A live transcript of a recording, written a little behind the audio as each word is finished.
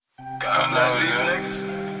I bless these niggas.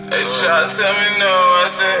 They try to tell me no,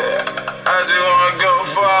 I said, I just wanna go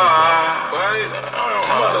far. Right?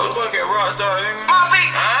 Motherfucking rockstar, nigga. My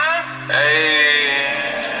feet!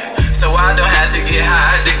 Hey. So I don't have to get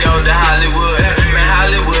high,